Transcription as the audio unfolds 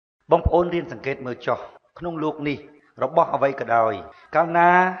បងប្អូនរៀនសង្កេតមើលចុះក្នុងលោកនេះរបស់អ្វីក៏ដោយកាលណា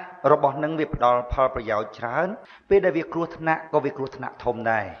របស់នឹងវាផ្ដល់ផលប្រយោជន៍ច្រើនពេលដែលវាគ្រោះថ្នាក់ក៏វាគ្រោះថ្នាក់ធំ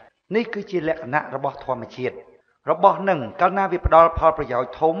ដែរនេះគឺជាលក្ខណៈរបស់ធម្មជាតិរបស់នឹងកាលណាវាផ្ដល់ផលប្រយោជ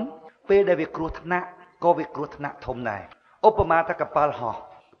ន៍ធំពេលដែលវាគ្រោះថ្នាក់ក៏វាគ្រោះថ្នាក់ធំដែរឧបមាថាកប៉ាល់ហោះ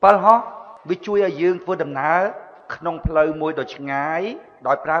វាជួយឲ្យយើងធ្វើដំណើរក្នុងផ្លូវមួយដ៏ឆ្ងាយ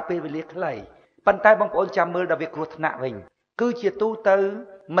ដោយប្រើពេលវេលាខ្លីប៉ុន្តែបងប្អូនចាំមើលដល់វាគ្រោះថ្នាក់វិញគឺជាទូទៅ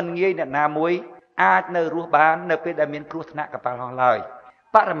មិនងាយអ្នកណាមួយអាចនៅរស់បាននៅពេលដែលមានគ្រោះថ្នាក់កប៉ាល់ហោះឡើយ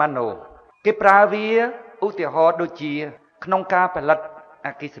បរិមាណូគេប្រើវាឧទាហរណ៍ដូចជាក្នុងការផលិតអ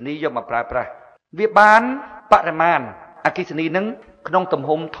គ្គិសនីយកមកប្រើប្រាស់វាបានបរិមាណអគ្គិសនីនឹងក្នុងទំ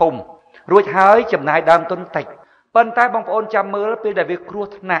ហំធំរួចហើយចំណាយដើមទុនតិចប៉ុន្តែបងប្អូនចាំមើលពេលដែលវាគ្រោះ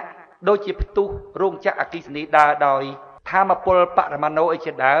ថ្នាក់ដូចជាផ្ទុះរោងចក្រអគ្គិសនីដើរដោយថាមពលបរិមាណូអី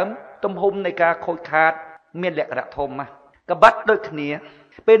ជាដើមទំហំនៃការខូចខាតមានលក្ខណៈធំណាស់ក្បិតដូចគ្នា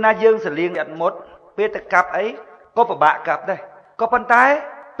ពេលណាយើងសលៀងអត់មុតពេលទៅកាប់អីក៏ពិបាកកាប់ដែរក៏ប៉ុន្តែ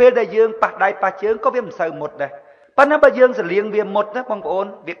ពេលដែលយើងប៉ះដៃប៉ះជើងក៏វាមិនសូវមុតដែរប៉ុន្តែបើយើងសលៀងវាមុតណាបងប្អូន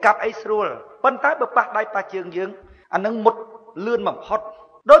វាកាប់អីស្រួលប៉ុន្តែបើប៉ះដៃប៉ះជើងយើងអានឹងមុតលឿនបំផុត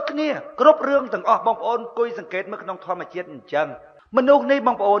ដូចគ្នាគ្រប់រឿងទាំងអស់បងប្អូនគួយសង្កេតមើលក្នុងធម្មជាតិអញ្ចឹងមនុស្សនេះប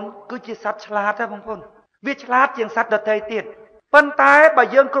ងប្អូនគឺជាសត្វឆ្លាតណាបងប្អូនវាឆ្លាតជាងសត្វដទៃទៀតប៉ុន្តែបើ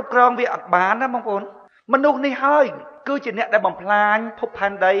យើងគ្រប់គ្រងវាអត់បានណាបងប្អូនមនុស្សនេះហើយគឺជាអ្នកដែលបំផ្លាញភពផែ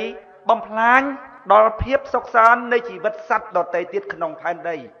នដីបំផ្លាញដល់ភាពសុខសាន្តនៃជីវិតសត្វដទៃទៀតក្នុងផែន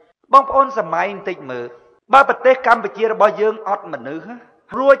ដីបងប្អូនសម័យបន្តិចមើលបើប្រទេសកម្ពុជារបស់យើងអត់មនុស្ស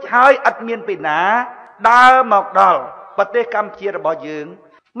រួចហើយអត់មានពីណាដើរមកដល់ប្រទេសកម្ពុជារបស់យើង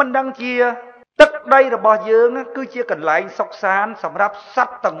មិនដឹងជាទឹកដីរបស់យើងគឺជាកន្លែងសុខសាន្តសម្រាប់ស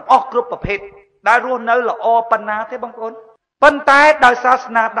ត្វទាំងអស់គ្រប់ប្រភេទដែលរស់នៅល្អប៉ុណ្ណាទេបងប្អូនប៉ុន្តែដោយសារ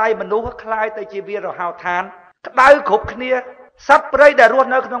ស្នាដៃមនុស្សคล้ายទៅជាវារហោឋានក្តៅគ្រប់គ្នាសត្វព្រៃដែលរស់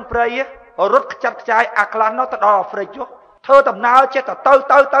នៅក្នុងព្រៃរត់ខ្ចាត់ខ្ចាយអាខ្លះនោះទៅដល់អាហ្វ្រិកចុះធ្វើដំណើរចេះទៅ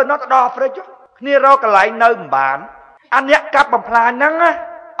នោះទៅដល់អាហ្វ្រិកចុះគ្នារកកន្លែងនៅមិនបានអាអ្នកកាប់បំផ្លាញហ្នឹង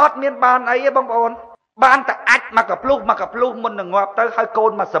អត់មានបានអីទេបងប្អូនបានតែអាចមកកភ្លុះមុននឹងងាប់ទៅហើយកូ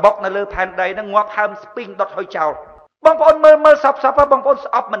នមកសបុកនៅលើផែនដីហ្នឹងងាប់ហើមស្ពីងដុតហើយចោលបងប្អូនមើលសពបងប្អូន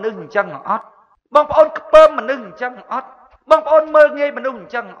ស្អប់មនុស្សអញ្ចឹងអត់បងប្អូនខ្ពើមមនុស្សអញ្ចឹងអត់បងប្អូនមើលងាយមនុស្សអ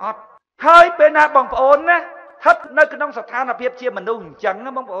ញ្ចឹងអត់ហើយពេលណាបងប្អូនណាស្ថិតនៅក្នុងស្ថានភាពជាមនុស្សអញ្ចឹង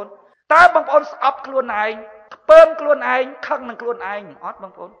ណាបងប្អូនតើបងប្អូនស្អប់ខ្លួនឯងខ្ពើមខ្លួនឯងខឹងនឹងខ្លួនឯងអត់ប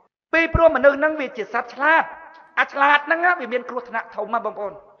ងប្អូនពីព្រោះមនុស្សហ្នឹងវាជាសត្វឆ្លាតអាឆ្លាតហ្នឹងវាមានគ្រោះថ្នាក់ធំណាបងប្អូ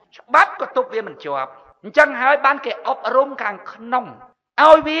នច្បាប់ក៏ទប់វាមិនជាប់អញ្ចឹងហើយបានគេអប់រំខាងក្នុង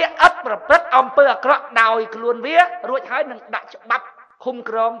ឲ្យវាឥតប្រព្រឹត្តអំពើអាក្រក់ដោយខ្លួនវារួចហើយនឹងដាក់ច្បាប់ឃុំ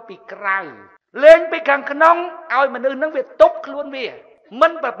ក្រងពីក្រៅលេងពីខាងក្នុងឲ្យមនុស្សហ្នឹងវាទប់ខ្លួនវាមិ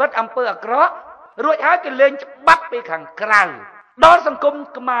នប្រព្រឹត្តអំពើអាក្រក់រួចហើយគេលេងច្បាប់ពីខាងក្រៅដល់សង្គម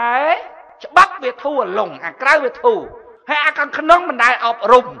ខ្មែរច្បាប់វាធូរលងអាក្រៅវាធូរហើយអាខាងក្នុងមិនដែលអប់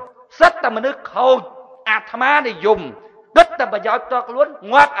រំសិតតែមនុស្សខូចអាត្មានិយមគិតតែប្រយោជន៍ផ្ទាល់ខ្លួន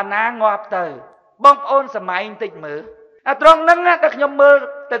ងាប់អាណាងាប់ទៅបងប្អូនសម័យបន្តិចមើលអាត្រង់ហ្នឹងតែខ្ញុំមើល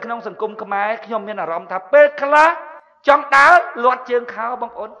ទៅក្នុងសង្គមខ្មែរខ្ញុំមានអារម្មណ៍ថាពេលខ្លះចង់ដើរលាត់ជើងខោប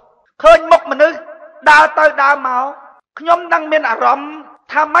ងប្អូនឃើញមុខមនុស្សដើរទៅដើរមកខ្ញុំនឹងមានអារម្មណ៍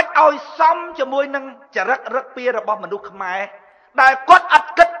ថាម៉េចឲ្យសមជាមួយនឹងចរិតរឹកពីរបស់មនុស្សខ្មែរដែលគាត់អត់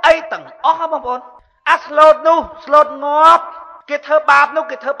គិតអីទាំងអស់បងប្អូនអាស្លូតនោះស្លូតងាប់គេធ្វើបាបនោះ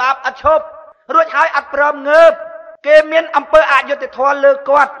គេធ្វើបាបអត់ឈប់រួចហើយអត់ព្រមងើបគេមានអំពើអយុត្តិធម៌លើ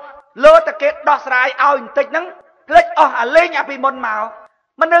គាត់លើតែគេដោះស្រាយឲ្យបន្តិចហ្នឹងភ្លេចអស់អាលេងអាពីមុនមក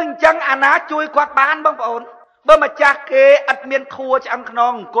មនុស្សអញ្ចឹងអាណាជួយគាត់បានបងប្អូនបើម្ចាស់គេអត់មានខួរឆ្អឹងខ្ន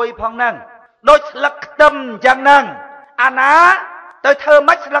ងអង្គុយផងហ្នឹងដូចស្លឹកខ្ទឹមអញ្ចឹងហ្នឹងអាណាទៅធ្វើ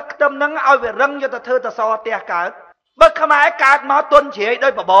ម៉េចស្លឹកខ្ទឹមហ្នឹងឲ្យវារឹងយកទៅធ្វើតសផ្ទះកើតបើខ្មែរកើតមកទុនជ្រាយដោ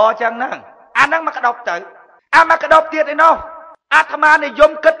យបបរអញ្ចឹងហ្នឹងអាហ្នឹងមកក្តប់ទៅអាមកក្តប់ទៀតឯនោះអាត្មានិយ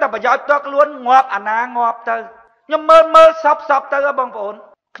មគិតតែប្រយោជន៍ផ្ទាល់ខ្លួនងាប់អាណាងាប់ទៅខ្ញុំមើលសពទៅបងប្អូន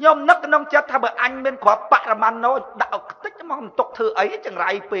ខ្ញុំនឹកក្នុងចិត្តថាបើអញមានគ្រាប់បរិមាណណូដាក់ឲ្យខ្ទេចមកមិនຕົកធ្វើអីចង្រៃ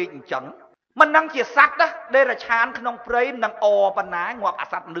ពេកអញ្ចឹងមិននឹងជាសត្វណាដេរឆានក្នុងព្រៃមិននឹងអប៉ុណ្ណាងាប់អា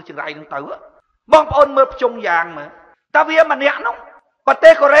សត្វមនុស្សចង្រៃនឹងទៅបងប្អូនមើលភ្ជុងយ៉ាងមើលតើវាម្នាក់នោះប្រទេ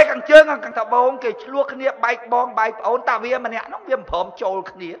សកូរ៉េខាងជើងខាងត្បូងគេឆ្លោះគ្នាបែកបងបែកប្អូនតើវាម្នាក់នោះវាមិនព្រមចូល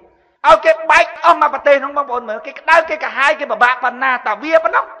គ្នាឲ្យគេបែកអស់មកប្រទេសនោះបងប្អូនមើលគេក្តៅគេកាហាយគេពិបាកប៉ុណ្ណាតើវាប៉ុ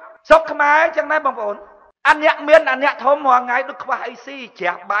ណ្ណោះសុកខ្មែរអញ្ចឹងដែរបងប្អូនអាអ្នកមានអាអ្នកធំមួយថ្ងៃដូចខ្វះអីស៊ីជ្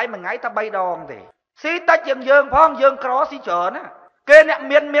រះបាយមួយថ្ងៃតែ3ដងទេស៊ីតិចជាងយើងផងយើងក្រស៊ីច្រើនណាគេអ្នក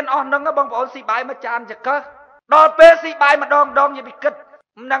មានអស់ហ្នឹងបងប្អូនស៊ីបាយមួយចានចកើដល់ពេលស៊ីបាយម្ដងនិយាយពីគិត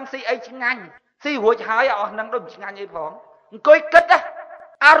មិនដឹងស៊ីអីឆ្ងាញ់ស៊ីរួចហើយអស់ហ្នឹងដូចឆ្ងាញ់អីផងអង្គុយគិត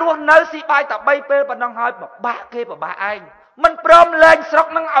អារស់នៅស៊ីបាយតែ3ពេលប៉ុណ្ណឹងហើយពិបាកគេពិបាកឯង มันព្រមលែងស្រុក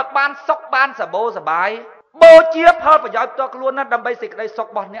នឹងឲ្យបានសុខបានសបោសបាយបូជាផលប្រយោជន៍ផ្ទាល់ខ្លួនណាដើម្បីសេចក្តីសុខ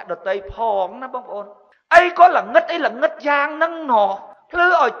របស់អ្នកដទៃផងណាបងប្អូនអីក៏ល្ងឹតយ៉ាងហ្នឹងណោះភ្លឺ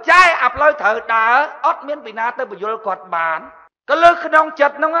ឲ្យចែអាប់លើត្រូវដើរអត់មានពីណាទៅបញ្យល់គាត់បានក៏លើក្នុងចិ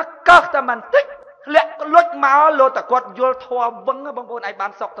ត្តហ្នឹងកោះតែបន្តិចធ្លាក់លុចមកលោតែគាត់យល់ធម៌វឹងបងប្អូនឯងបា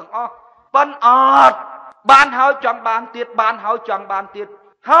នសុខទាំងអស់ប៉ុនអត់បានហើយចង់បានទៀតបានហើយចង់បានទៀត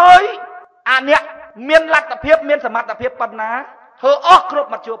ហើយអាអ្នកមានលទ្ធភាពមានសមត្ថភាពប៉ុណ្ណាធ្វើអស់គ្រប់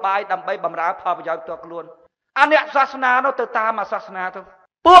មធ្យោបាយដើម្បីបម្រើផលប្រយោជន៍ផ្ទាល់ខ្លួនអាអ្នកសាសនានោះទៅតាមអាសាសនាទៅ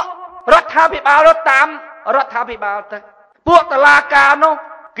ពួករដ្ឋាភិបាលនោះតាមរដ្ឋាភិបាលទៅពួកតុលាការនោះ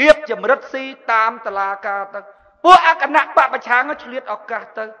គៀបចម្រិតស៊ីតាមតុលាការទៅពួកអគណៈបពប្រឆាំងឆ្លៀតឱកាស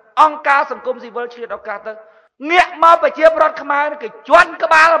ទៅអង្គការសង្គមស៊ីវិលឆ្លៀតឱកាសទៅងាកមកប្រជាប្រដ្ឋខ្មែរគេជន់ក្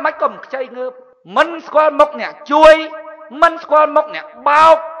បាលមិនក៏ខ្ចីងើបមិនស្គាល់មុខអ្នកជួយមិនស្គាល់មុខអ្នកបោ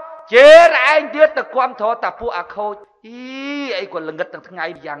កជេរឯងទៀតទៅគាំទ្រតាពួកអាខូចអីក៏ល្ងឹតទាំងថ្ងៃ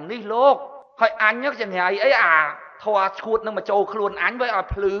យ៉ាងនេះលោកហើយអញចង្រៃអីអាធွာឈួតនឹងមកចូលខ្លួនអញໄວឲ្យ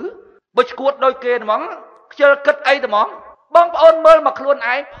ភ្លឺបើឈួតដូចគេហ្មងខ្ជិលគិតអីហ្មងបងប្អូនមើលមកខ្លួន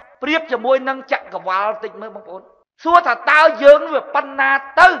ឯងប្រៀបជាមួយនឹងចក្រវាលតិចមើលបងប្អូនសួរថាតើយើងវាប៉ុណ្ណា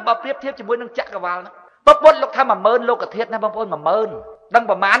ទៅបើប្រៀបធៀបជាមួយនឹងចក្រវាលហ្នឹងពុទ្ធលោកថា10000លោកធាតុណាបងប្អូន10000ដឹង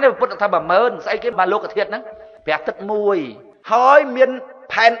ប្រមាណទេពុទ្ធថា10000ស្អីគេមកលោកធាតុហ្នឹងព្រះទឹកមួយហើយមាន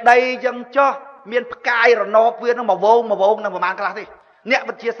ផែនដីចឹងចោះមានផ្កាយរណបវានឹងមកវងនឹងប្រមាណខ្លះទេអ្នក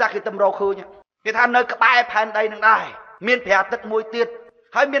វិទ្យាសាស្ត្រគេទំរកឃើញគេថានៅក្បែរផែនដីនឹងដែរមានព្រះអាទិត្យមួយទៀត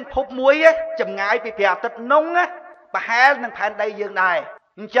ហើយមានភពមួយចម្ងាយពីព្រះអាទិត្យនោះប្រហែលនឹងផែនដីយើងដែរ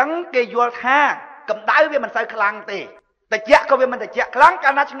អញ្ចឹងគេយល់ថាកម្ដៅវាមិនសូវខ្លាំងទេត្រជាក់ក៏វាមិនត្រជាក់ខ្លាំងកា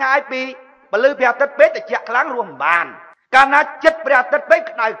លណាឆ្ងាយពីពលឺព្រះអាទិត្យពេកត្រជាក់ខ្លាំងរួមមិនបានកាលណាចិត្តព្រះអាទិត្យពេក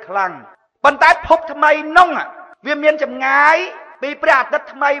ក្ដៅខ្លាំងប៉ុន្តែភពថ្មីនោះវាមានចម្ងាយពីព្រះអាទិត្យ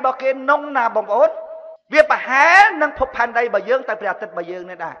ថ្មីរបស់គេនោះណាបងប្អូនវាប្រហែលនឹងភពផែនដីរបស់យើងទៅព្រះអាទិត្យរបស់យើង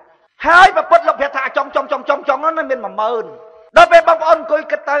នេះដែរហើយប្រពុតលោកព្រះថាចង់នោះមាន10000ដល់ពេលបងប្អូនអង្គុយ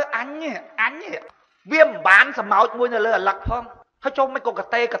គិតទៅអញវាមិនបានសម្ោចមួយនៅលើអាឡឹកផងហើយចុះមិនក៏ក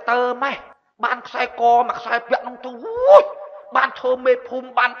តេកតើម៉េះបានខ្សែកមកខ្សែពាក់នោះទៅបានធ្វើមេភូមិ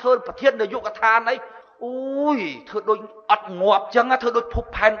បានធ្វើប្រធាននាយកដ្ឋានអីធ្វើដូចអត់ងាប់ចឹងធ្វើដូចភព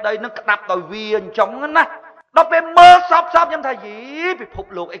ផែនដីនឹងក្តាប់ដោយវាអញ្ចឹងណាដល់ពេលមើលសពខ្ញុំថាពិភព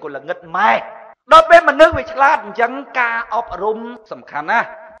លោកអីក៏ល្ងឹតម៉ែដល់ពេលមនុស្សវាឆ្លាតអញ្ចឹងការអប់រំសំខាន់ណា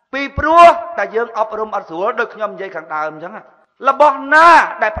ពីព្រោះតែយើងអប់រំអត់ស្រួលដូចខ្ញុំនិយាយខាងដើមអញ្ចឹងរបស់ណា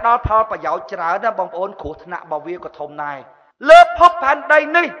ដែលផ្ដល់ផលប្រយោជន៍ច្រើនណាបងប្អូនគ្រោះថ្នាក់របស់វាក៏ធំដែរលើភពផែនដី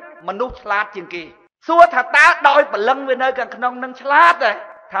នេះមនុស្សឆ្លាតជាងគេសួរថាតើដោយព្រលឹងវានៅខាងក្នុងនឹងឆ្លាតទេ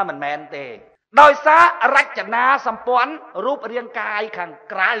ថាមិនមែនទេដោយសាររចនាសម្ព័ន្ធរូបរាងកាយខាង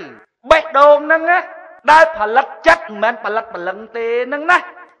ក្រៅបេះដូងហ្នឹងដែលផលិតចិត្តមិនមែនផលិតព្រលឹងទេហ្នឹងណា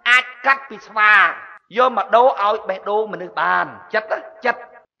អាចកាត់ពីស្វាយកមកដូរឲ្យបេះដូងមនុស្សបានចិត្ត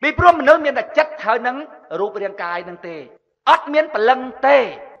ពីព្រោះមនុស្សមានតែចិត្តហើយនឹងរូបរាងកាយហ្នឹងទេអត់មានព្រលឹងទេ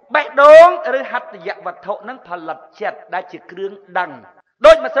បេះដូងឬហត្ថយវត្ថុហ្នឹងផលិតចិត្តដែលជាគ្រឿងដឹង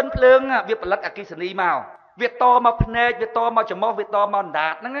ដូចម៉ាស៊ីនភ្លើងវាផលិតអគ្គិសនីមកវាតមកភ្នែកវាតមកច្រមុះវាតមកអណ្ដា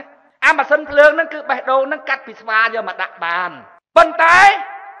តហ្នឹងអាម៉ាស៊ីនភ្លើងហ្នឹងគឺបេះដូងហ្នឹងកាត់ពីស្វាយកមកដាក់បានប៉ុន្តែ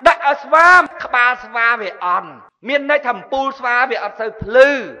ដាក់ឲ្យស្វាក្បាលស្វាវាអន់មានន័យថាអំពូលស្វាវាអត់សូវភ្លឺ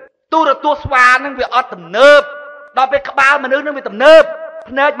ទូរទស្សន៍ស្វាហ្នឹងវាអត់ទំនើបដល់ពេលក្បាលមនុស្សហ្នឹងវាទំនើប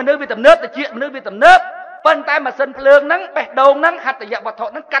ភ្នែកមនុស្សវាទំនើបត្រចៀកមនុស្សវាទំនើបប៉ុន្តែម៉ាស៊ីនភ្លើងហ្នឹងបេះដូងហ្នឹងហត្ថយវត្ថុ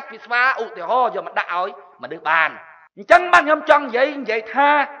ហ្នឹងកាត់ពីស្វាឧទាហរណ៍យកមកដាក់ឲ្យមនុស្សបានអញ្ចឹងបាទខ្ញុំចង់និយាយថា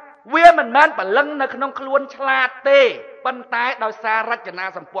វាមិនមែនបលឹងនៅក្នុងខ្លួនឆ្លាតទេប៉ុន្តែដោយសាររចនា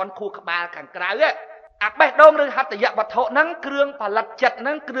សម្ព័ន្ធខួរក្បាលខាងក្រៅអាបេះដូងឬហត្ថយវត្ថុហ្នឹងគ្រឿងផលិតចិត្តហ្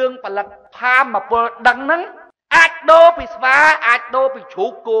នឹងគ្រឿងផលិតផាមពលដឹងហ្នឹងអាចដូរពីស្វាអាចដូរពីជ្រូ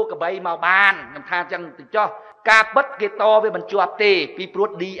កគោក្របីមកបានខ្ញុំថាអញ្ចឹងទៅចុះការពិតគេតវាមិនជាប់ទេពីព្រោះ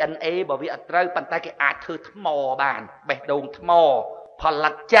DNA របស់វាអត់ត្រូវប៉ុន្តែគេអាចធ្វើថ្មបានបេះដូងថ្មផលិ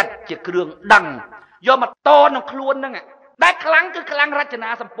តចិត្តជាគ្រឿងដឹងយកមកតក្នុងខ្លួនហ្នឹងដែលខ្លាំងគឺខ្លាំងរចនា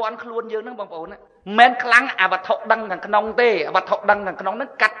សម្ព័ន្ធខ្លួនយើងហ្នឹងបងប្អូនមិនមែនខ្លាំងអាវត្ថុដឹងខាងក្នុងទេអាវត្ថុដឹងខាងក្នុងហ្នឹង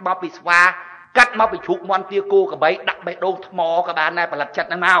កាត់មកពីស្វាកាត់មកពីជ្រូកមាន់ទាគោក្របីដាក់បេះដូងថ្មក៏បានដែរផលិតចិត្ត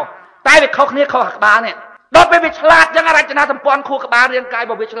ហ្នឹងមកតែវាខុសគ្នាខុសក្បាលនេះដល់ពេលវាឆ្លាតចឹងរចនាសម្ព័ន្ធខួរក្បាលរាងកាយរ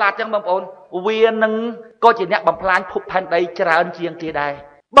បស់វាឆ្លាតចឹងបងប្អូនវានឹងក៏ជាអ្នកបំផ្លាញភពផែនដីច្រើនជាងគេដែរ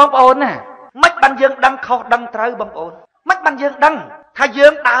បងប្អូនណាមិនបានយើងដឹងខុសដឹងត្រូវបងប្អូនមិនបានយើងដឹងថាយើ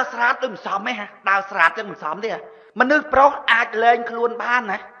ងដើរស្រាតដូចមិនសមទេដើរស្រាតចឹងមិនសមទេមនុស្សប្រុសអាចលែងខ្លួនបាន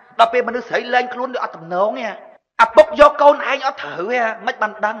ណាដល់ពេលមនុស្សស្រីលែងខ្លួនដូចអត់ទំនងទេអាពុកយកកូនឯងអត់ត្រូវទេមិនបា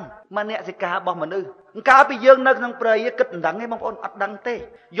នដឹងមកអ្នកសិការបស់មនុស្សកាលពីយើងនៅក្នុងព្រៃគិតមិនដឹងទេបងប្អូនអត់ដឹងទេយ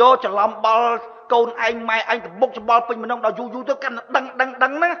កច្រឡំបល់កូនឯងម៉ែឯងទៅបុកច្បល់ពេញម្ដងដល់យូរទៅកាន់ដឹងហ្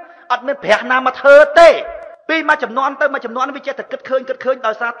នឹងអត់មានប្រាស់ណាមកធ្វើទេ ពីមកចំនួនទៅមកចំនួនវាចេះតែគិតឃើញ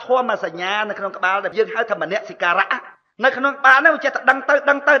ដោយសារធម៌សញ្ញានៅក្នុងក្បាលដែលយើងហៅថាមនសិការៈនៅក្នុងក្បាលហ្នឹងវាចេះតែដឹង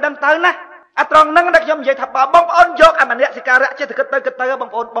ទៅណាអាត្រង់ហ្នឹងដែលខ្ញុំនិយាយថាបើបងប្អូនយកអាមនសិការៈចេះតែគិតទៅបង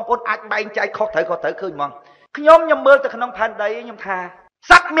ប្អូនអាចបែងចែកខុសត្រូវឃើញហ្មងខ្ញុំមើលទៅក្នុងផែនដីខ្ញុំថា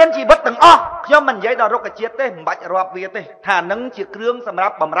សត្វមានជីវិតទាំងអស់ខ្ញុំមិននិយាយដល់រុក្ខជាតិទេមិនបាច់រាប់វាទេថានឹងជាគ្រឿងសម្រា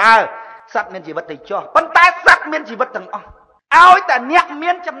ប់បម្រើសត្វមានជីវិតទៅចោះប៉ុន្តែសត្វមានជីវិតទាំងអស់ឲ្យតែអ្នក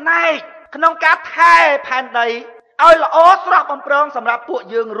មានចំណែកក្នុងការថែផែនដីឲ្យល្អស្រស់បំព្រងសម្រាប់ពួក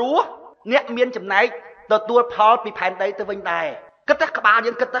យើងរស់អ្នកមានចំណែកទទួលផលពីផែនដីទៅវិញដែរគិតទៅក្បាល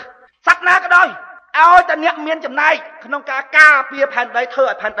យើងគិតទៅសត្វណាក៏ដោយឲ្យតែអ្នកមានចំណែកក្នុងការការពារផែនដីធ្វើ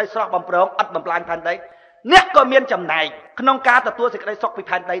ឲ្យផែនដីស្រស់បំព្រងអត់បំផ្លាញផែនដីអ្នកក៏មានចំណែកក្នុងការទទួលសេចក្តីសុខពី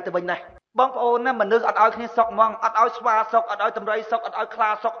ផែនដីទៅវិញដែរបងប្អូនណាមនុស្សអត់ឲ្យគ្នាសុខហ្មងអត់ឲ្យស្វាសុខអត់ឲ្យតម្រៃសុខអត់ឲ្យខ្លា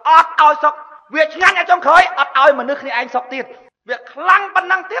សុខអត់ឲ្យសុខវាឆ្ងាញ់ឲ្យចុងក្រោយអត់ឲ្យមនុស្សគ្នាឯងសុខទៀតវាខ្លាំងប៉ុណ្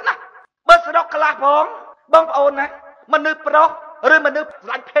ណឹងទៀតណាបើស្រុកខ្លះផងបងប្អូនណាមនុស្សប្រុសឬមនុស្សស្រ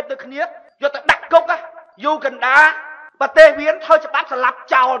ឡាញ់ភេទដូចគ្នាយកទៅដាក់គុកយូរកណ្ដាប្រទេសវៀនធ្វើច្បាប់ស្លាប់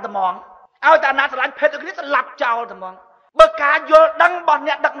ចោលតែហ្មងឲ្យតែអាណាស្រឡាញ់ភេទដូចគ្នាស្លាប់ចោលតែហ្មងបើការយល់ដឹងរបស់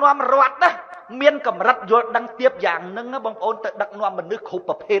អ្នកដឹកនាំរដ្ឋណាមានកម្រិតយល់ដឹងទៀបយ៉ាងហ្នឹងបងប្អូនទៅដឹកនាំមនុស្សគ្រប់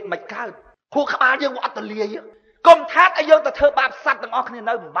ប្រភេទមិនកើតខួរក្បាលយើងអត់ទលាយកុំថាឲ្យយើងទៅធ្វើបាបសត្វទាំងអស់គ្នា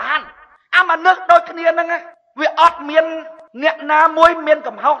នៅមិនបានអាមនុស្សដូចគ្នាហ្នឹងវាអត់មានអ្នកណាមួយមាន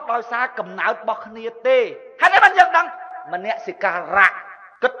កំហុសដោយសារកំណើតរបស់គ្នាទេហើយតែបានយើងដឹងមនសិការៈ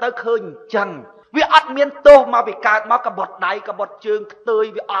គិតទៅឃើញអញ្ចឹងវាអត់មានទោសមកពីកើតមកកបត់ដៃកបត់ជើងខ្ទើយ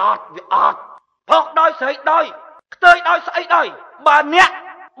វាអត់ផុសដោយស្រីដោយខ្ទើយដោយស្អីដោយបើអ្នក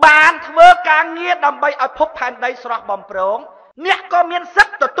បានធ្វើការងារដើម្បីឲ្យភពផែនដីស្រស់បំព្រងអ្នកក៏មានសិ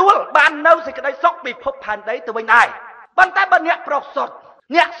ទ្ធិទទួលបាននៅសេចក្តីសុខពីភពផែនដីទៅវិញដែរប៉ុន្តែបើអ្នកប្រុសសុទ្ធ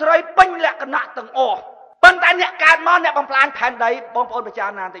អ្នកស្រីពេញលក្ខណៈទាំងអស់ប៉ុន្តែអ្នកកើតមកអ្នកបំផ្លាញផែនដីបងប្អូនពិចារ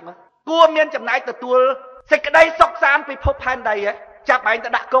ណាបន្តិចមើលគួរមានចំណែកទទួលសេចក្តីសុខសាន្តពីភពផែនដីចាប់ឯងទៅ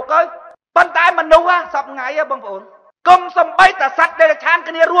ដាក់គុកហើយប៉ុន្តែមនុស្សសពថ្ងៃបងប្អូនកុំសំបីតែសត្វដេរឆាន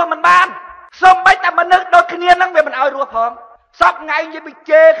គ្នារស់មិនបានសំបីតែមនុស្សដូចគ្នានឹងវាមិនឲ្យរស់ផងសពថ្ងៃនិយាយពី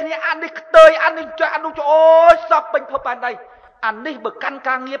ជេរគ្នាអានេះខ្ទើយអានេះចុះអានោះចុះអូយសពពេញភពផែនដីអានេះបើកាន់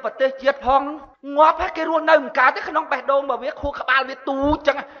ការងារប្រទេសជាតិផងងាប់ហើយគេរស់នៅមិនកើតទេក្នុងបេះដូងបើវាខួរក្បាលវាទូ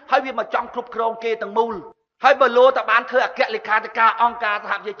ចឹងហើយវាមកចង់គ្រប់គ្រងគេទាំងមូលហើយបើលោតែបានធ្វើអគ្គលេខាធិការអង្គការស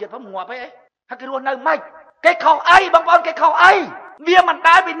ហប្រជាជាតិផងងាប់ហើយគេរស់នៅមិនគេខុសអីបងប្អូនគេខុសអីវាមិន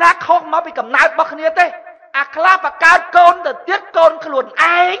ដែលពីណាខុសមកពីកំណើតរបស់គ្នាទេអាខ្លះបកកើតកូនទៅទៀតកូនខ្លួន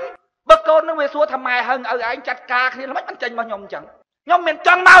ឯងបើកូននឹងវាសួរថាម៉ែហឹងឲ្យឯងចាត់ការគ្នាមិនចេញមកខ្ញុំអញ្ចឹងខ្ញុំមានច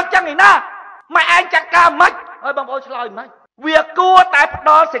ង់មកអញ្ចឹងឯណាម៉ែឯងចាត់ការមិនហើយបងប្អូនឆ្លើយមិនវាគួរតែផ្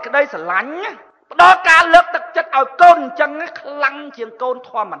ដល់សេចក្តីស្រឡាញ់ផ្ដល់ការលើកទឹកចិត្តឲ្យកូនអញ្ចឹងខ្លាំងជាងកូន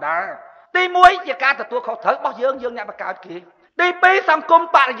ធម្មតាទី1ជាការទទួលខុសត្រូវរបស់យើងអ្នកបកកើតគេទី2សង្គម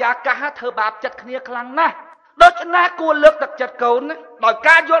បរិយាកាសធ្វើបាបចិត្តគ្នាខ្លាំងណាស់ដូច្នេះគួរលើកទឹកចិត្តកូនដោយ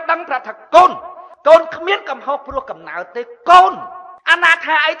ការយល់ដឹងប្រាប់ថាកូនគ្មានកំហុសព្រោះកំណើតទេកូនអាណា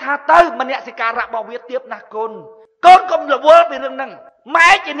ថាអីថាទៅមនសិការៈរបស់វាទៀបណាស់កូនកុំរវល់ពីរឿងហ្នឹងម៉ែ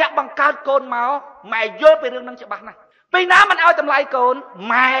ជាអ្នកបង្កើតកូនមកម៉ែយល់ពីរឿងហ្នឹងច្បាស់ណាស់ពីណាមិនឲ្យតម្លៃកូន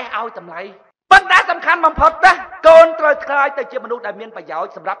ម៉ែឲ្យតម្លៃប៉ុន្តែសំខាន់បំផុតណាកូនត្រូវខ្លាយទៅជាមនុស្សដែលមានប្រយោជ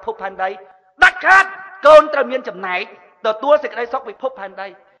ន៍សម្រាប់ភពផែនដីដាច់ខាតកូនត្រូវមានចំណែកទទួលសេចក្តីសុខពីភពផែនដី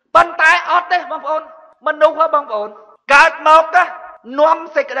ប៉ុន្តែអត់ទេបងប្អូនមនុស្សបងប្អូនកើតមកនាំ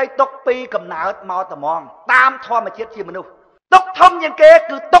សេចក្តីទុក្ខពីកំណើតមកត្មងតាមធម្មជាតិជាមនុស្សទុក្ខធំជាងគេ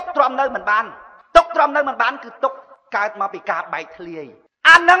គឺទុក្ខទ្រាំនៅមិនបានទុក្ខទ្រាំនៅមិនបានគឺទុក្ខកើតមកពីការបែកធ្លាយ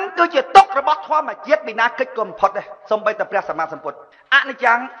អាហ្នឹងគឺជាទុក្ខរបស់ធម្មជាតិពីណាកិច្ចក៏បំផុតដែរសូម្បីតែព្រះសម្មាសម្ពុទ្ធអនិច្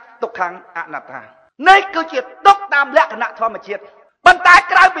ចំទុក្ខំអនត្តានេះគឺជាទុក្ខតាមលក្ខណៈធម្មជាតិប៉ុន្តែ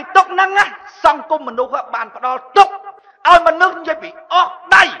ក្រៅពីទុក្ខហ្នឹងសង្គមមនុស្សបានផ្ដល់ទុក្ខឲ្យមនុស្សនិយាយពីអស់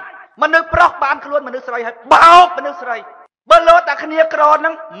ដៃមនុស្សប្រុសបានខ្លួនមនុស្សស្រីហើយបោកមនុស្សស្រីបើលោតែគ្នាក្រហ្នឹ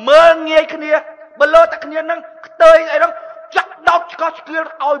ងមើលងាយគ្នាបើលោតែគ្នាហ្នឹងខ្ទើយអីហ្នឹងចាក់ដោតឆ្កោះឆ្កៀល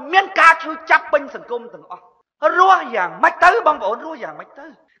ឲ្យមានការឈឺចាប់ពេញសង្គមទាំងអស់រស់យ៉ាងម៉េចទៅបងប្អូនរស់យ៉ាងម៉េចទៅ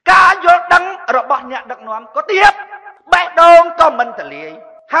ការយល់ដឹងរបស់អ្នកដឹកនាំក៏ទៀបបេះដូងក៏មិនទលាយ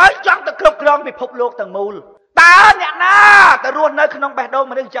ហើយចង់ទៅគ្រប់គ្រងពិភពលោកទាំងមូលតើអ្នកណាទៅរស់នៅក្នុងបេះដូង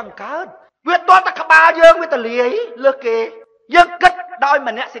មនុស្សចឹងកើតវាទាល់តែក្បាលយើងវាទលាយលើសគេយើងគិតដោយម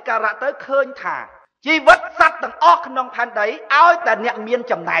នសិការៈទៅឃើញថាជីវិតសត្វទាំងអស់ក្នុងផែនដីឲ្យតែអ្នកមាន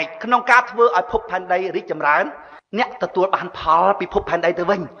ចំណែកក្នុងការធ្វើឲ្យភពផែនដីរីកចម្រើនអ្នកទទួលបានផលពីភពផែនដីទៅ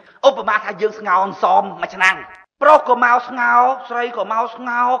វិញឧបមាថាយើងស្ងោរអន្សមមួយឆ្នាំប្រុសក៏មកស្ងោរស្រីក៏មកស្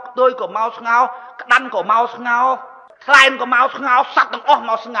ងោរខ្ទួយក៏មកស្ងោរក្តាន់ក៏មកស្ងោរខ្លែងក៏មកស្ងោរសត្វទាំងអស់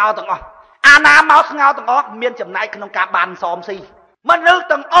មកស្ងោរទាំងអស់អាណាមកស្ងោរទាំងអស់មានចំណែកក្នុងការបានអន្សមស៊ីមនុស្ស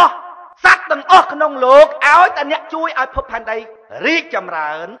ទាំងអស់សត្វទាំងអស់ក្នុងលោកឲ្យតែអ្នកជួយឲ្យភពផែនដីរីកចម្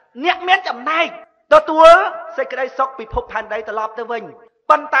រើនអ្នកមានចំណែក ទទួលសេចក្តីសុខពិភពផែនដីត្រឡប់ទៅវិញ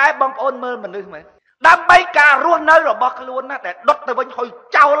ប៉ុន្តែបងប្អូនមើលមនុស្សមែនដើម្បីការរស់នៅរបស់ខ្លួនណាដែលដុតទៅវិញហុយ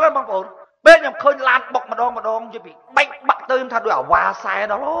ចោលហ្នឹងបងប្អូនពេលខ្ញុំឃើញឡានបុកម្ដងនិយាយពីបែកបាក់ទៅខ្ញុំថាដូចអាវ៉ាសែ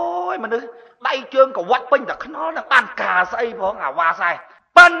ដល់អូយមនុស្សដៃជើងកវាត់ពេញតែខ្នល់នឹងបានការស្អីផងអាវ៉ាសែ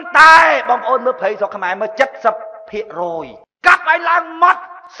ប៉ុន្តែបងប្អូនមើលព្រៃស្រុកខ្មែរមើល 70% កាប់ឲ្យឡើងម៉ត់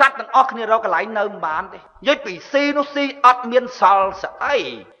សត្វទាំងអស់គ្នារកកន្លែងនៅមិនបានទេនិយាយពីស៊ីនោះស៊ីអត់មានសល់ស្អី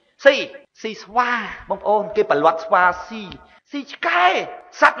ស៊ីស្វាបងប្អូនគេប្រឡាត់ស្វាស៊ីឆ្កែ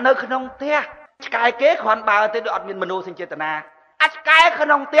សត្វនៅក្នុងផ្ទះឆ្កែគេគ្រាន់បើទេដូចអត់មានមនោសញ្ចេតនាអាចឆ្កែក្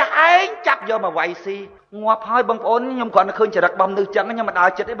នុងផ្ទះឯងចាប់យកមកវាយស៊ីងាប់ហើយបងប្អូនខ្ញុំគ្រាន់តែឃើញចរិតរបស់មនុស្សចឹងខ្ញុំមិនដើរ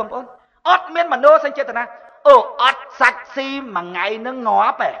ចិត្តទេបងប្អូនអត់មានមនោសញ្ចេតនាអូអត់សាច់ស៊ីមួយថ្ងៃនឹងងា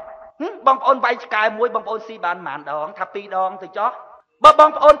ប់ទេបងប្អូនវាយឆ្កែមួយបងប្អូនស៊ីបានប៉ុន្មានដងថា2ដងទៅចុះបើបង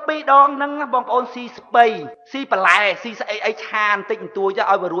ប្អូន2ដងហ្នឹងបងប្អូនស៊ីស្ពៃស៊ីបន្លែស៊ីស្អីអីឆាបន្តិចបន្តួចទៅ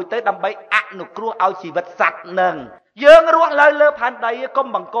ឲ្យវារួចទៅដើម្បីអនុគ្រោះឲ្យជីវិតសត្វនឹងយើងរស់លើផែនដីកុំ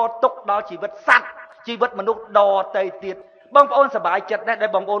បង្កទុកដល់ជីវិតសត្វជីវិតមនុស្សដទៅទៀតបងប្អូនសប្បាយចិត្តដែរដែ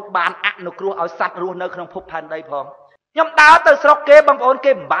លបងប្អូនបានអនុគ្រោះឲ្យសត្វរស់នៅក្នុងភពផែនដីផងខ្ញុំដើរទៅស្រុកគេបងប្អូន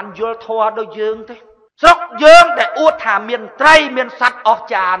គេមិនបានយល់ធម៌ដូចយើងទេស្រុកយើងដែលអួតថាមានត្រីមានសត្វអស្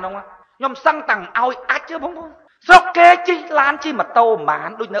ចារ្យហ្នឹងខ្ញុំសឹងតាំងឲ្យអាចទេបងប្អូនស្រុកគេជិះឡានជិះម៉ូតូមិនបាន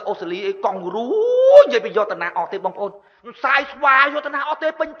ដូចនៅអូស្ត្រាលីអីកង់រូនិយាយពីយកតាណាអស់ទេបងប្អូនខ្សែស្វាយកតាណាអស់ទេ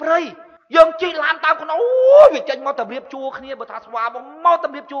ពេញព្រៃយើងជិះឡានតាមខ្លួនអូយវាចេញមកតម្រៀបជួរគ្នាបើថាស្វាមកត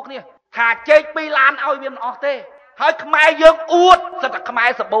ម្រៀបជួរគ្នាថាជែក2ឡានឲ្យវាមិនអស់ទេហើយខ្មែរយើងអួតសិតតែខ្មែរ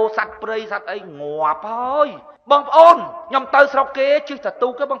សបោសัตว์ព្រៃសัตว์អីងាប់ហើយបងប្អូនខ្ញុំទៅស្រុកគេជិះទៅទូ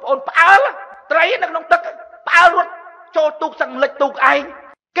កគេបងប្អូនផ្អើលត្រីនៅក្នុងទឹកផ្អើលរត់ចូលទូកសឹងលិចទូកឯង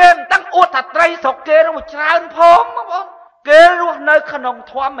គេមិនតាំងអួតថាត្រីស្រុកគេនោះច្រើនផងបងប្អូនគេរស់នៅក្នុង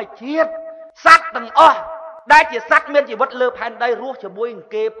ធម្មជាតិសត្វទាំងអស់ដែលជាសត្វមានជីវិតលើផែនដីរស់ជាមួយនឹង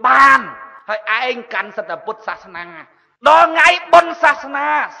គេបានហើយឯងកាន់សិទ្ធិពុទ្ធសាសនាដល់ថ្ងៃបុណ្យសាសនា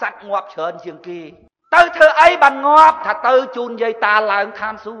សត្វងាប់ច្រើនជាងគេទៅធ្វើអីបានងាប់ថាទៅជូនយាយតាឡើងឋា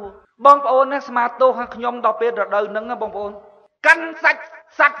នសួគ៌បងប្អូនណាស្មាទោសខ្ញុំដល់ពេលរដូវហ្នឹងបងប្អូនកាន់សាច់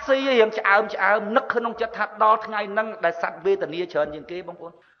សត្វស៊ីរៀងឆ្អើមនឹកក្នុងចិត្តថាដល់ថ្ងៃហ្នឹងដែលសត្វវេទនាច្រើនជាងគេបងប្អូ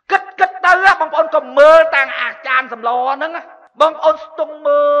នគិតទៅបងប្អូនក៏មើលតាំងអាចារ្យសម្លហ្នឹងបងប្អូនស្ទង់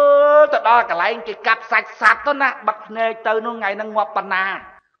មើលទៅដល់កន្លែងគេកាប់សាច់សត្វទៅណាបាត់ភ្នែកទៅនោះថ្ងៃហ្នឹងងាប់ប៉ុណ្ណា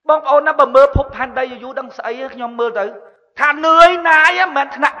បងប្អូនណាបើមើលភពផែនដីយូរដឹងស្អីខ្ញុំមើលទៅថានឿយណាយមិន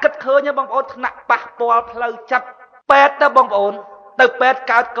ថ្នាក់គិតឃើញទេបងប្អូនថ្នាក់ប៉ះពាល់ផ្លូវចិត្តពេទ្យទៅបងប្អូនទៅពេទ្យ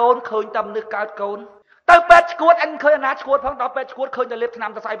កើតកូនឃើញតែមនុស្សកើតកូនទៅពេទ្យឈួតអញឃើញអាណាឈួតផងដល់ពេទ្យឈួតឃើញតែលេបថ្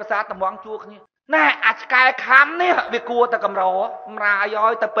នាំសរសៃប្រសាទតម្ងជួគ្នាណែអាឆ្កែខំនេះវាគួរតែកម្រម្រាយឲ្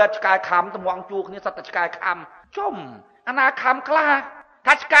យទៅពេទ្យឆ្កែខំតម្ងជួគ្នាសត្វតែឆ្កែខំជុំអាណាខំខ្លះ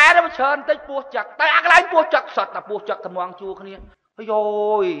ថាឆ្កែទៅច្រើនតិចពោះចឹកតែអាកន្លែងពោះចឹកសត្វតែពោះចឹកតម្ងជួគ្នាអយ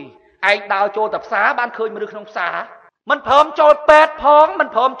យឯងដើរចូលតែផ្សារបានឃើញមនុស្សក្នុងផ្សារមិនព្រមចូលពេទ្យផងមិន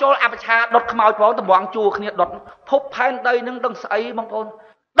ព្រមចូលអបឆាដុតខ្មោចផងតម្ងជួគ្នាដុតភពផែនដីនឹងដឹងស្អីបងប្អូន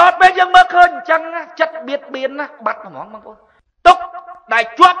ដល់ពេលយើងមើលឃើញអញ្ចឹងចិត្តបៀតបៀនណាបាត់ហ្មងបងប្អូនទុកដែល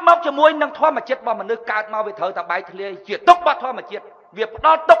ជាប់មកជាមួយនឹងធម្មជាតិរបស់មនុស្សកើតមកវាត្រូវតែបែកធ្លាយជាទុករបស់ធម្មជាតិវាផ្ដ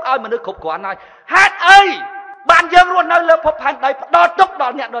ល់ទុកឲ្យមនុស្សគ្រប់គ្រាន់ហើយហេតុអីបានយើងរស់នៅលើភពផែនដីផ្ដល់ទុកដ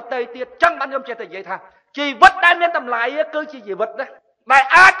ល់អ្នកដទៃទៀតអញ្ចឹងបានខ្ញុំចេះតែនិយាយថាជីវិតដែលមានតម្លៃគឺជាជីវិតណាដែល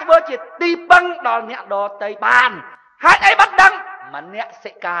អាចធ្វើជាទីពឹងដល់អ្នកដទៃបានហេតុអីបានដឹងមន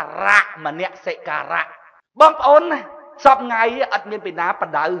សិការៈបងប្អូនណាសពថ្ងៃអត់មានពីណាប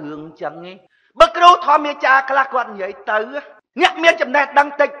ដៅរឿងអញ្ចឹងទេបើគ្រូធម្មអាចារ្យខ្លះគាត់និយាយទៅអ្នកមានចំណេះដឹង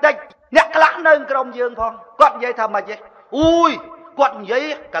តិចអ្នកខ្លះនៅក្រុមយើងផងគាត់និយាយថាម៉េចទេអូយគាត់និយាយ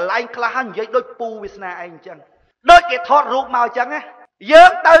កន្លែងខ្លះនិយាយដូចពូវាសនាឯងអញ្ចឹងដូចគេថតរូបមកអញ្ចឹងយើ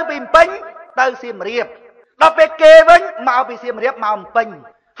ងទៅពីម្ពិញទៅសៀមរាបដល់ពេលគេវិញមកពីសៀមរាបមកម្ពិញ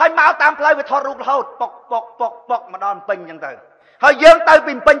ហើយមកតាមផ្លូវវាថតរូបរហូតប៉ុកមកដល់ម្ពិញអញ្ចឹងទៅហើយយើងទៅ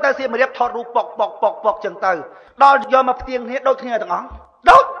ពីម្ពិញទៅសៀមរាបថតរូបប៉ុកអញ្ចឹងទៅដល់យកមកផ្ទៀងគ្នាដូចគ្នាទាំងអស់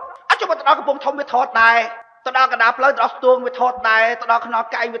ដូចអត់ចុះទៅដល់កំពង់ធំវាថតដែរទៅដល់កណ្ដាលផ្លូវទៅដល់ស្ទួងវាថតដែរទៅដល់ខ្នល់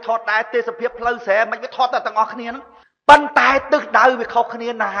កែងវាថតដែរទេសភាពផ្លូវស្រែមិនវាថតតែទាំងអស់គ្នាហ្នឹងប៉ុន្តែទិសដៅវាខុសគ្នា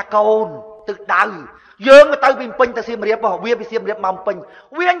ណាកូនទិសដៅយើងទៅពីម្ពិញទៅសៀមរាបវាពីសៀមរាបមកម្ពិញ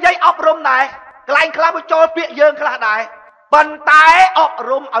វានិយាយអប់រំដែរកន្លែងខ្លះវាចូលពាក្យយើងខ្លះដែរប៉ុន្តែអប់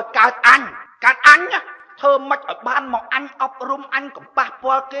រំឲ្យកើតអញធ្វើម៉េចឲ្យបានមកអញអប់រំអញកំប៉ះ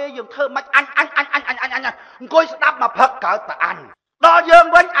ពាល់គេយើងធ្វើម៉េចអញអង្គុយស្ដាប់មកផឹកកើតតែអញដល់យើង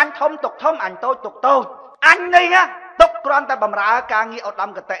វិញអញធំទុកធំអញតូចទុកតូចអញនេះទុកគ្រាន់តែបំរើការងារឧត្តម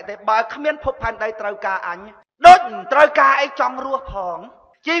កតេទេបើគ្មានភពផែនដីត្រូវការអញដូចត្រូវការអីចង់រស់ផង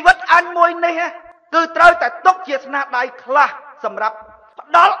ជីវិតអញមួយនេះគឺត្រូវតែទុកជាស្នាដៃខ្លះសម្រាប់ផ្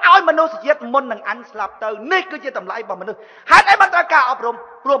ដល់ឲ្យមនុស្សជាតិមុននឹងអញស្លាប់ទៅនេះគឺជាតម្លៃរបស់មនុស្សហេតុអីបានត្រូវការអប់រំ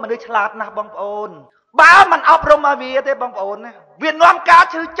ព្រោះមនុស្សឆ្លាតណាស់បងប្អូនបើមិនអប់រំឲ្យវាទេបងប្អូនណាវានាំការ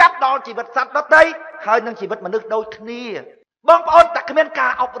ឈឺចាប់ដល់ជីវិតសត្វដទៃហើយនឹងជីវិតមនុស្សដូចគ្នាបងប្អូនតែគ្មានកា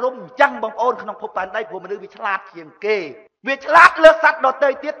រអប់រំអញ្ចឹងបងប្អូនក្នុងភពផែនដីព្រោះមនុស្សវាឆ្លាតជាងគេវាឆ្លាតលើសត្វដទៃ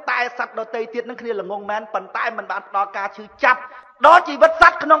ទៀតតែសត្វដទៃទៀតនឹងគ្នាល្ងងមែនប៉ុន្តែមិនបានផ្ដល់ការឈឺចាប់ដល់ជីវិតស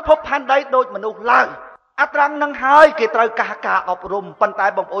ត្វក្នុងភពផែនដីដូចមនុស្សឡើយអត្រង់នឹងហើយគេត្រូវការអប់រំប៉ុន្តែ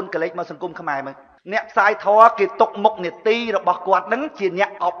បងប្អូនកលេចមកសង្គមខ្មែរមើលអ្នកផ្សាយធម៌គេຕົកមុខនីតិរបស់គាត់នឹងជាអ្នក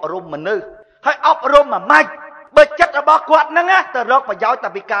អប់រំមនុស្សហើយអប់រំមកម៉េចបើចិត្តរបស់គាត់នឹងទៅរកប្រយោជន៍តែ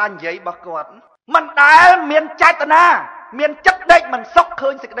ពីការនិយាយរបស់គាត់មិនដែលមានចេតនាមានចិត្តដេកមិនសុខឃើ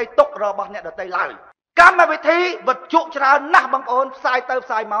ញសេចក្តីទុក្ខរបស់អ្នកដទៃឡើយកម្មវិធីវត្ថុច្រើនណាស់បងប្អូនផ្សាយទៅផ្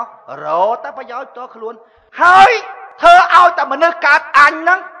សាយមករកតែប្រយោជន៍តខ្លួនហើយធ្វើឲ្យតែមនុស្សកើតអញហ្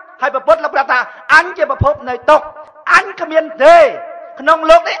នឹងហើយប្រពុតលោកប្រាប់ថាអញជាប្រភពនៃទុក្ខអញគ្មានទេក្នុង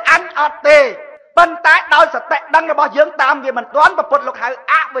លោកនេះអញអត់ទេប៉ុន្តែដោយសតិដឹងរបស់យើងតាមវាមិនទាន់ប្រពុតលោកហៅ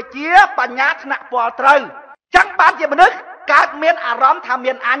អវិជ្ជាបញ្ញាថ្នាក់ពលត្រូវចឹងបានជាមនុស្សកើតមានអារម្មណ៍ថា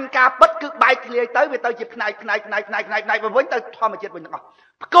មានអញការពិតគឺបែកធ្លាយទៅវាទៅជាផ្នែកទៅវិញទៅធម្មជាតិវិញទាំងអស់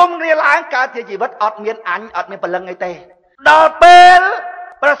ផ្គុំគ្នាឡើងកើតជាជីវិតអត់មានអញអត់មានពលឹងអីទេដល់ពេល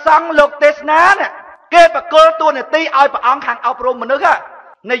ព្រះសង្ឃលោកទេសនាគេបកគលតួនាទីឲ្យព្រះអង្គខាងអប់រំមនុស្ស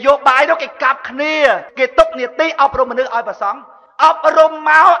នយោបាយនោះគេកាប់គ្នាគេទុកនាទីអប់រំមនុស្សឲ្យព្រះសង្ឃអប់រំ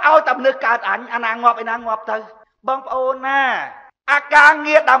មកឲ្យតែមនុស្សកើតអញអាណាងាប់ឯណាងាប់ទៅបងប្អូនណាអាការ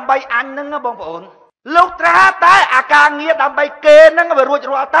ងារដើម្បីអញហ្នឹងបងប្អូនលោកត្រាតែអាការងារដើម្បីគេហ្នឹងវារួច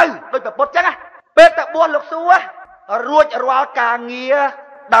រាល់ទៅដូចប្រពុតចឹងពេលទៅបួសលោកសួររួចរាល់ការងារ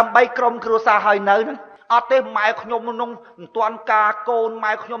ដើម្បីក្រុមគ្រួសារហើយនៅហ្នឹងអត់ទេម៉ែខ្ញុំនោះមិនទាន់ការកូន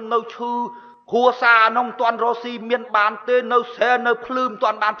ម៉ែខ្ញុំនៅឈឺគ្រួសារនោះមិនទាន់រស់ស៊ីមានបានទេនៅស្រែនៅភ្លឺមិនទា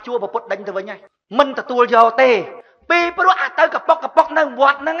ន់បានជួប្រពុតដេញទៅវិញហើយមិនទទួលយកទេពីព្រោះអាទៅកប៉ុកនៅវ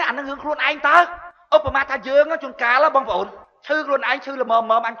ត្តហ្នឹងអានឹងរឿងខ្លួនឯងតើឧបមាថាយើងជួនកាលបងប្អូនឈឺខ្លួនឯងឈឺល្ម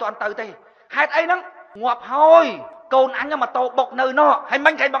មអញទាន់ទៅទេហេតុអីហ្នឹងងាប់ហើយកូនអញម៉ូតូបុកនៅនោះហើយ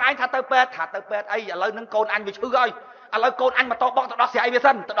មិញគេបងឯងថាទៅពេទ្យអីឥឡូវហ្នឹងកូនអញវាឈឺហើយឥឡូវកូនអញម៉ូតូបុកទៅដោះស្រាយវា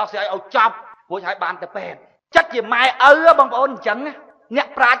សិនទៅដោះស្រាយឲ្យចាប់រួចហើយបានទៅពេទ្យចិត្តជាម៉ែឪបងប្អូនអញ្ចឹងអ្នក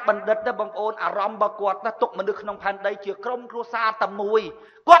ប្រាជ្ញបណ្ឌិតទៅបងប្អូនអារម្មណ៍របស់គាត់ទៅទុកមនុស្សក្នុងផែនដីជាក្រុមគ្រួសារតែមួយ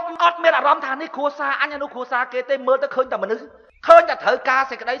គាត់អត់មានអារម្មណ៍ថានេះគ្រួសារអញនោះគ្រួសារគេទេមើលទៅឃើញតែមនុស្សឃើញតែត្រូវការ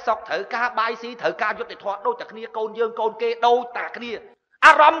សេចក្តីសុខត្រូវការបាយស៊ីត្រូវការយុត្តិធម៌ដូចតែគ្នាកូនយើងកូនគេដូចតែគ្នា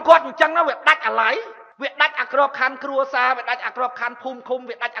អារម្មណ៍គាត់អញ្ចឹងណាវាដាច់អាឡ័យវាដាច់អាក្របខ័ណ្ឌគ្រួសារវាដាច់អាក្របខ័ណ្ឌភូមិឃុំ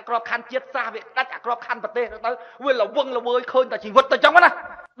វាដាច់អាក្របខ័ណ្ឌជាតិសាសន៍វាដាច់អាក្របខ័ណ្ឌប្រទេសទៅវាល្វឹងល្វើយឃើញតែជីវិតទៅអញ្ចឹងណា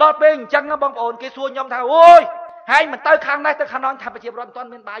ដល់ពេលអញ្ចឹងបងប្អូនគេសួរខ្ញុំថាអូយហើយមិនទៅខាងនេះទៅខាងនោះថាប្រជាពលរដ្ឋមិនទាន់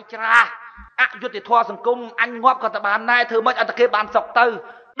មានបាយច្រាអយុត្តិធម៌សង្គមអញងាប់ក៏តែបានដែរធ្វើមិនអត់តែគេបានសុខទៅ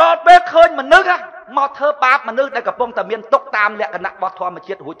ដល់ពេលឃើញមនុស្សមកធ្វើបាបមនុស្សដែលកំពុងតែមានទុក្ខតាមលក្ខណៈរបស់ធម្ម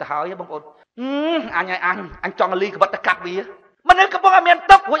ជាតិរួចទៅហើយបងប្អូនអញចង់លីក្បិតទៅកាប់វាមនុស្សកំពុងតែមាន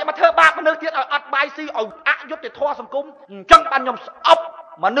ទុក្ខរួចមកធ្វើបាបមនុស្សទៀតឲ្យអត់បាយស៊ីឲ្យអយុត្តិធម៌សង្គមអញ្ចឹងបានខ្ញុំស្អប់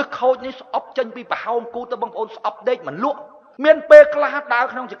មនុស្សខូចនេះស្អប់ចេញពីប្រហោងគូទៅបងប្អូនស្អប់ដេកមិនលក់មានពេលខ្លះដើរ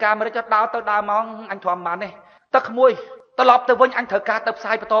ក្នុងចការអាមេរិកដើរទៅដើរមកអញធំបានទេទឹកក្មួយត្រឡប់ទៅវិញអញត្រូវការទៅផ្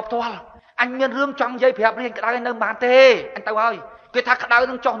សាយបន្តផ្ទាល់អញមានរឿងចង់និយាយប្រាប់រៀងក្តៅនៅបានទេអញទៅហើយគេថាក្តៅ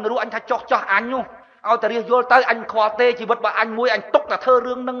នឹងចុះនរអញថាចុះអញនោះឲ្យតែរៀសយល់ទៅអញខ្វល់ទេជីវិតរបស់អញមួយអញទុកតែធ្វើ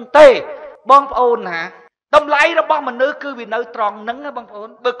រឿងនឹងទេបងប្អូនណាតម្លៃរបស់មនុស្សគឺវានៅត្រង់ហ្នឹងបងប្អូន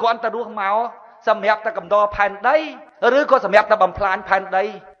បើគ្រាន់តែរស់មកសម្រាប់តែកំដរផែនដីឬក៏សម្រាប់តែបំផ្លាញផែនដី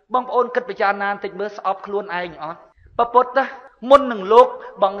បងប្អូនគិតពិចារណាបន្តិចមើលស្អប់ខ្លួនឯងអត់ប្រពុតណាមុននឹងលោក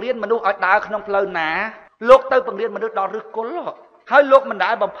បង្រៀនមនុស្សឲ្យដើរក្នុងផ្លូវណាលោកទៅបង្រៀនមនុស្សដល់ឫសគល់ហើយលោកមិនដែ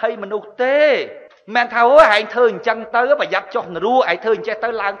លបំភ័យមនុស្សទេមិនថាអូហែងធ្វើអញ្ចឹងទៅប្រយ័ត្នចុះនរឯងធ្វើអញ្ចេះទៅ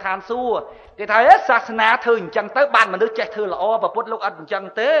ឡើងឋានសួគ៌គេថាសាសនាធ្វើអញ្ចឹងទៅបានមនុស្សចេះធ្វើល្អប្រពុតលោកអត់អញ្ចឹង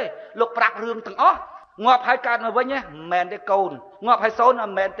ទេលោកប្រាប់រឿងទាំងអស់ងាប់ហើយកើតមកវិញមិនមែនទេកូនងាប់ហើយសូនមិ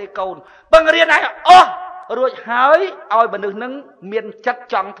នមែនទេកូនបង្រៀនឲ្យអស់រួចហើយឲ្យមនុស្សនឹងមានចិត្ត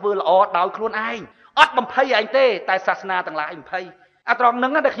ចង់ធ្វើល្អដោយខ្លួនឯងអត់បំភ័យឯងទេតែសាសនាទាំងឡាយបំភ័យអាត្រង់ហ្នឹ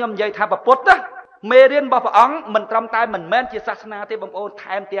ងដែលខ្ញុំនិយាយថាប្រពុតមេរៀនរបស់ព្រះអង្គមិនត្រឹមតែមិនមែនជាសាសនាទេបងប្អូន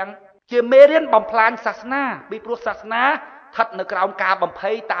ថែមទាំងជាមេរៀនបំផ្លាញសាសនាពីព្រោះសាសនាស្ថិតនៅក្រោមការបំភ័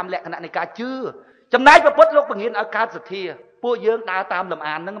យតាមលក្ខណៈនៃការជឿចំណែកព្រះពុទ្ធលោកបង្រៀនឲ្យកើតសទ្ធាពួកយើងដើរតាមលំ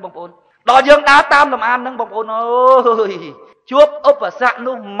អានហ្នឹងបងប្អូនដល់យើងដើរតាមលំអានហ្នឹងបងប្អូនអើយជួបឧបសគ្គ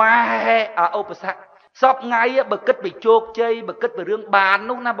នោះម៉ែឧបសគ្គសពថ្ងៃបើគិតពីជោគជ័យបើគិតពីរឿងបាន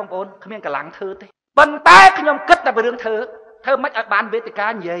នោះណាបងប្អូនគ្មានកម្លាំងធ្វើទេប៉ុន្តែខ្ញុំគិតតែពីរឿងធ្វើមិនឲ្យបានវេទិកា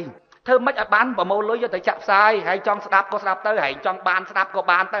និយាយធ្វើមិនឲ្យបានប្រមូលលុយយកទៅចាក់ផ្សាយហើយចង់ស្ដាប់ក៏ស្ដាប់ទៅហើយចង់បានស្ដាប់ក៏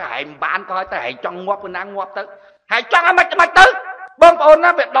បានទៅហើយមិនបានក៏ឲ្យទៅហើយចង់ងាប់ក៏ណាងាប់ទៅហើយចង់ឲ្យមិនទៅបងប្អូន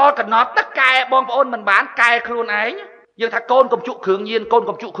ណាវាដល់កណត់ទៅកែបងប្អូនមិនបានកែខ្លួនឯង យើងថាកូនកុំជក់គ្រឿងញៀនកូន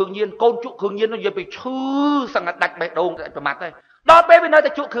កុំជក់គ្រឿងញៀនកូនជក់គ្រឿងញៀននោះយើងទៅឈឺសង្កត់ដាច់បេះដូងប្រមាត់ទៅដល់ពេលវានៅតែ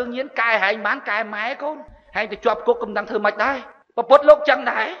ជក់គ្រឿងញៀនកែហែងបានកែម៉ែកូនហែងទៅជាប់គុកកំដឹងធ្វើម៉េចដែរពុទ្ធលោកចឹង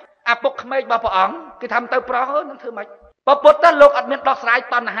ដែរអាពុកក្មេករបស់ព្រះអង្គគេថាទៅប្រោះនឹងធ្វើម៉េចពុទ្ធទៅលោកអត់មានដោះស្រាយ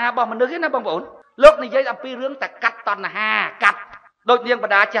តណ្ហារបស់មនុស្សទេណាបងប្អូនលោកនិយាយអំពីរឿងតែកាត់តណ្ហាកាត់ដូចនាងប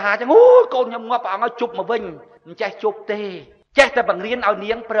ដាចាស់ចឹងអូយកូនខ្ញុំងាប់ព្រះអង្គឲ្យជប់មកវិញមិនចេះជប់ទេចេះតែបង្រៀនឲ្យ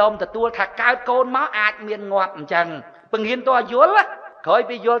នាងព្រមទទួលថាកើតកូនមកអាចមានងាប់អញ្ចឹងបង្រៀនទៅឲ្យយល់ក្រោយ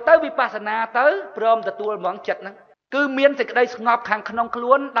ពីយល់ទៅវិបស្សនាទៅព្រមទទួលហ្មងចិត្តហ្នឹងគឺមានសេចក្តីស្ងប់ខាងក្នុងខ្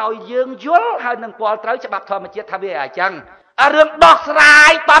លួនដោយយើងយល់ហើយនឹងពាល់ត្រូវច្បាប់ធម្មជាតិថាវាអញ្ចឹងអារឿងដោះស្រា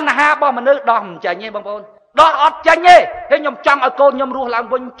យបញ្ហារបស់មនុស្សដោះមិនចាញ់ទេបងប្អូនដោះអត់ចាញ់ទេហើយខ្ញុំចង់ឲ្យកូនខ្ញុំរស់ឡើង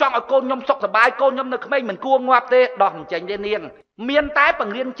វិញចង់ឲ្យកូនខ្ញុំសុខសប្បាយកូនខ្ញុំនៅក្មេងមិនគួរងាប់ទេដោះមិនចាញ់ទេនាងមានតែប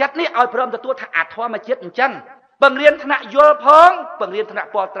ង្រៀនចិត្តនេះឲ្យព្រមទទួលថាអាធម្មជាតិអញ្ចឹងបង្រៀនថ្នាក់យល់ផងបង្រៀនថ្នាក់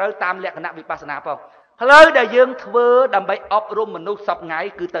ពាល់ត្រូវតាមលក្ខណៈវិបស្សនាផងផ្លូវដែលយើងធ្វើដើម្បីអប់រំមនុស្សសពថ្ងៃ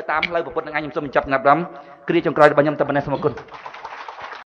គឺទៅតាមផ្លូវពុទ្ធនឹងខ្ញុំសូមបញ្ចប់ណាប់រំគ្រាចុងក្រោយរបស់ខ្ញុំតែប៉ុណ្ណេះសូមអរគុណ